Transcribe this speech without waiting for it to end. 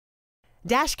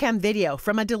Dashcam video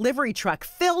from a delivery truck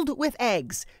filled with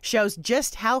eggs shows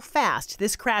just how fast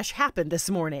this crash happened this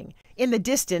morning. In the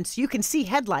distance, you can see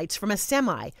headlights from a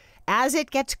semi. As it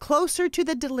gets closer to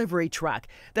the delivery truck,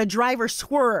 the driver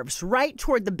swerves right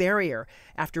toward the barrier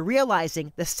after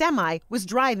realizing the semi was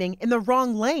driving in the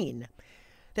wrong lane.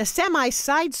 The semi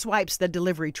sideswipes the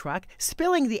delivery truck,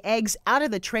 spilling the eggs out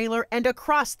of the trailer and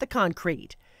across the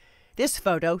concrete. This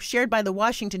photo, shared by the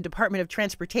Washington Department of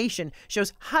Transportation,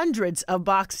 shows hundreds of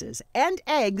boxes and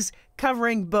eggs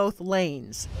covering both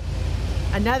lanes.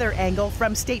 Another angle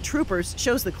from state troopers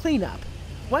shows the cleanup.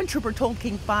 One trooper told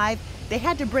King 5 they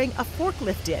had to bring a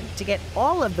forklift in to get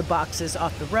all of the boxes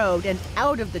off the road and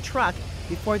out of the truck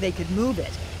before they could move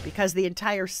it, because the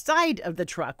entire side of the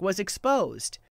truck was exposed.